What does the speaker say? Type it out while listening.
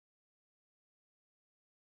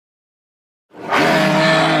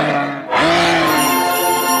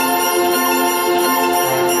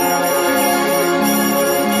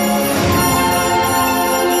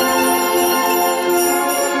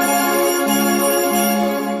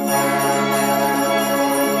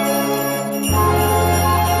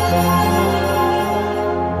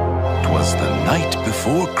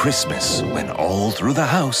Christmas when all through the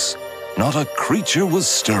house, not a creature was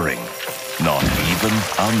stirring, not even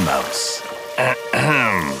a mouse.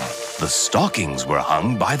 The stockings were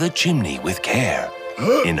hung by the chimney with care,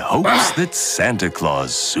 in hopes that Santa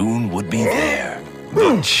Claus soon would be there.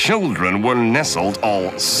 The children were nestled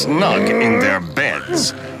all snug in their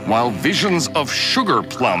beds, while visions of sugar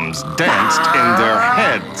plums danced in their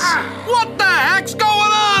heads. What the heck's going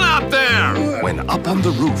on up there? When up on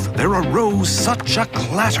the roof there arose such a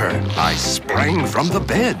clatter, I sprang from the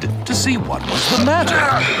bed to see what was the matter.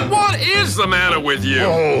 What is the matter with you?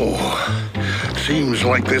 Oh, seems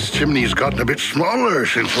like this chimney's gotten a bit smaller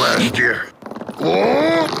since last year.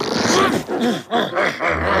 Oh.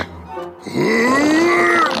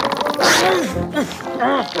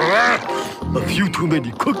 A few too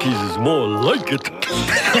many cookies is more like it.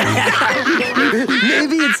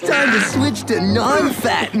 Maybe it's time to switch to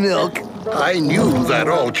non-fat milk. I knew that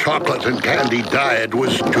all chocolate and candy diet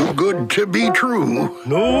was too good to be true.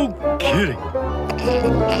 No kidding.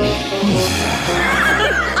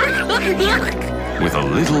 With a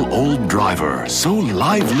little old driver so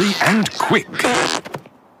lively and quick.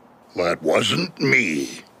 That wasn't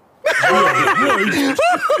me.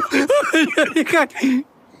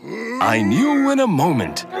 I knew in a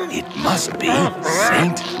moment it must be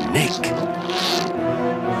Saint Nick.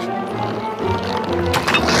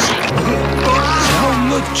 Down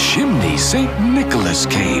the chimney Saint Nicholas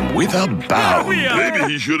came with a bound.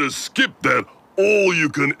 Maybe he should have skipped that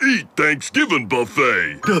all-you-can-eat Thanksgiving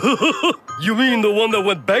buffet. You mean the one that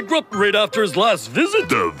went bankrupt right after his last visit?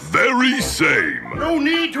 The very same. No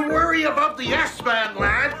need to worry about the S-Man,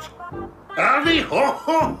 lads. I'll be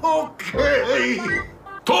okay.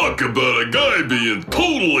 Talk about a guy being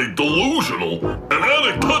totally delusional and out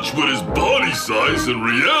of touch with his body size and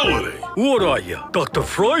reality. What are you, Dr.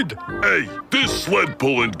 Freud? Hey, this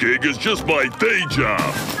sled-pulling gig is just my day job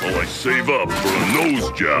while I save up for a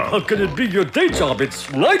nose job. How can it be your day job? It's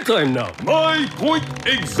nighttime now. My point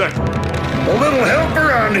exactly. A little help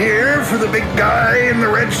around here for the big guy in the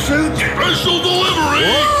red suit. Special delivery!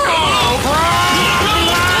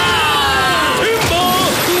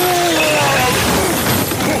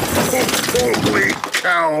 Holy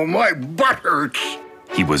cow, my butt hurts.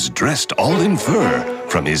 He was dressed all in fur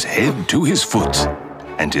from his head to his foot,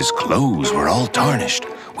 and his clothes were all tarnished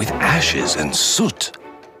with ashes and soot.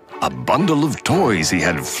 A bundle of toys he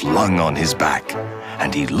had flung on his back,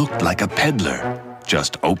 and he looked like a peddler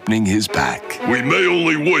just opening his pack. We may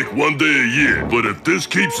only work one day a year, but if this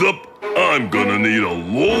keeps up, I'm gonna need a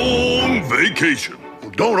long vacation.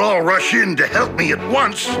 Don't all rush in to help me at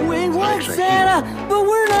once. We want Santa, but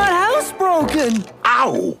we're not housebroken.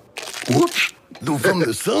 Ow! Whoops. Though from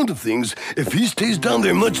the sound of things, if he stays down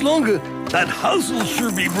there much longer, that house will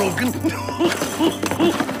sure be broken.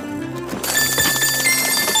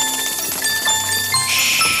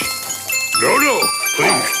 No,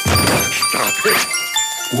 please. Stop it.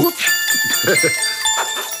 Whoops.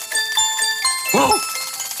 Oh.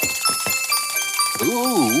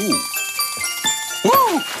 Ooh.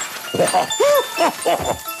 Woo!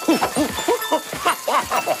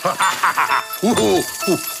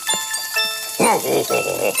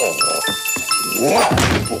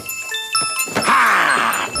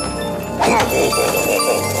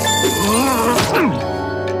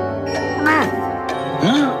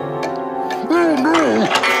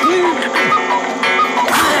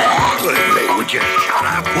 Would you shut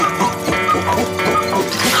up?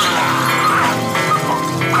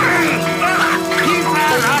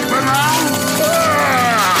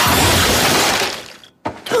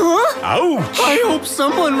 Ouch! I hope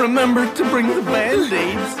someone remembered to bring the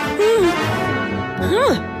Band-Aids.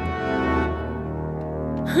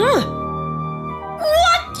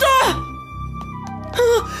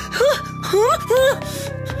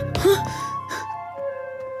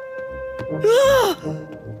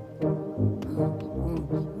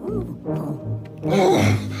 What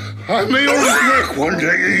I may only work one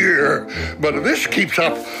day a year, but if this keeps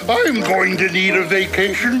up, I'm going to need a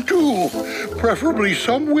vacation too. Preferably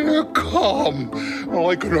somewhere calm,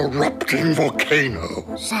 like an erupting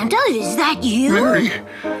volcano. Santa, is that you? Merry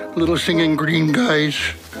little singing green guys,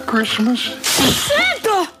 Christmas. Santa!